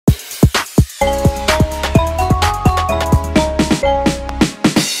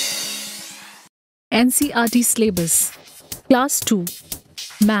NCERT Syllabus, Class 2,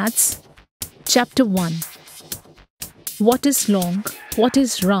 Maths, Chapter 1. What is long? What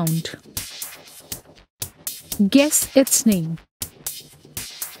is round? Guess its name.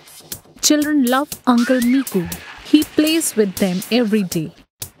 Children love Uncle Meeku. He plays with them every day.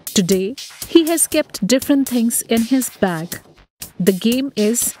 Today, he has kept different things in his bag. The game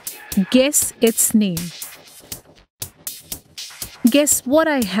is Guess its name. Guess what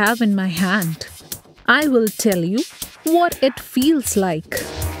I have in my hand. I will tell you what it feels like.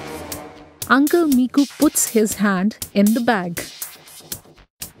 Uncle Meeku puts his hand in the bag.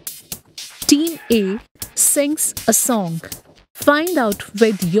 Team A sings a song. Find out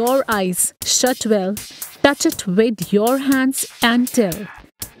with your eyes shut well, touch it with your hands and tell.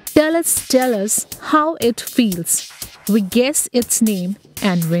 Tell us how it feels. We guess its name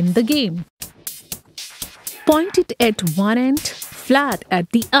and win the game. Point it at one end, flat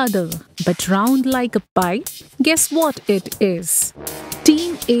at the other, but round like a pie. Guess what it is?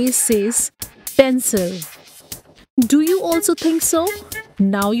 Team A says pencil. Do you also think so?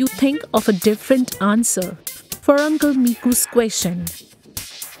 Now you think of a different answer for Uncle Meeku's question.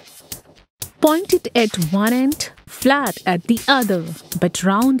 Point it at one end, flat at the other, but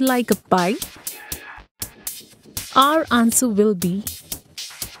round like a pie. Our answer will be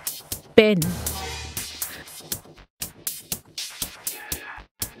pen.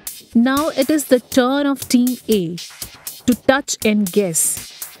 Now it is the turn of Team A to touch and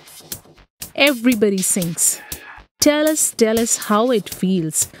guess. Everybody sings. Tell us how it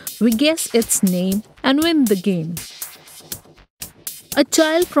feels. We guess its name and win the game. A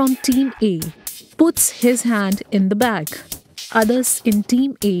child from Team A puts his hand in the bag. Others in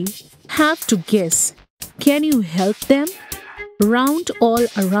Team A have to guess. Can you help them? Round all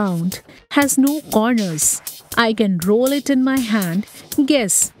around has no corners. I can roll it in my hand.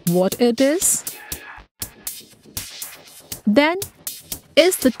 Guess what it is? Then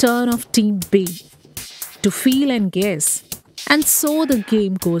is the turn of Team B to feel and guess. And so the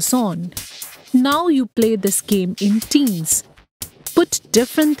game goes on. Now you play this game in teams. Put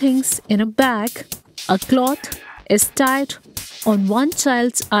different things in a bag. A cloth is tied on one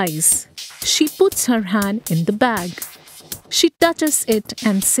child's eyes. She puts her hand in the bag. She touches it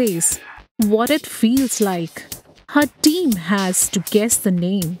and says what it feels like. Her team has to guess the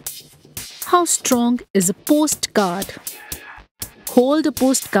name. How strong is a postcard? Hold a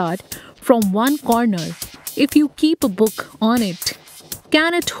postcard from one corner. If you keep a book on it,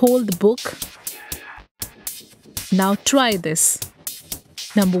 can it hold the book? Now try this.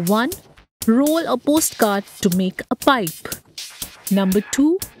 Number 1. Roll a postcard to make a pipe. Number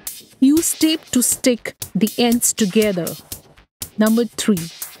 2. Use tape to stick the ends together. Number 3.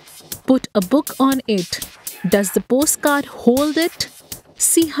 Put a book on it. Does the postcard hold it?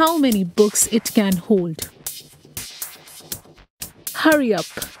 See how many books it can hold. Hurry up.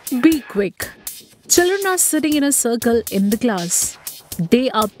 Be quick. Children are sitting in a circle in the class. They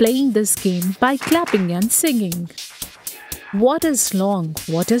are playing this game by clapping and singing. What is long?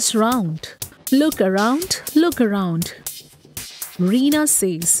 What is round? Look around, look around. Reena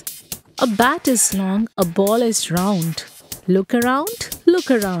says, a bat is long, a ball is round. Look around, look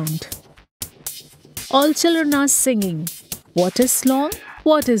around. All children are singing. What is long?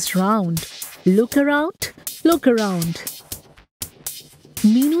 What is round? Look around, look around.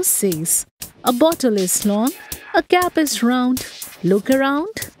 Meenu says, a bottle is long, a cap is round. Look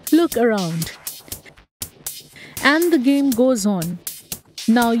around, look around. And the game goes on.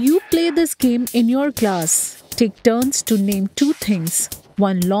 Now you play this game in your class. Take turns to name 2 things,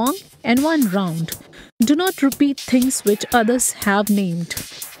 one long and one round. Do not repeat things which others have named.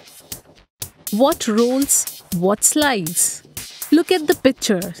 What rolls? What slides? Look at the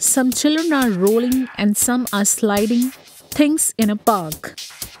picture. Some children are rolling and some are sliding things in a park.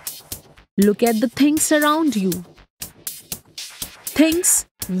 Look at the things around you. Things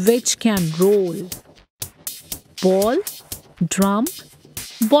which can roll. Ball, drum,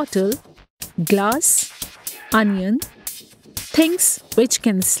 bottle, glass, onion. Things which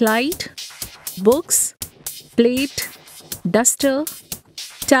can slide. Books, plate, duster,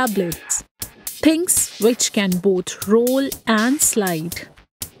 tablets. Things which can both roll and slide.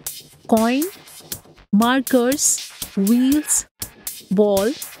 Coin, markers, wheels,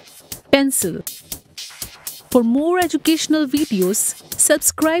 ball, pencil. For more educational videos,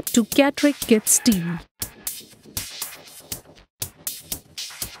 subscribe to Catrack Kids TV.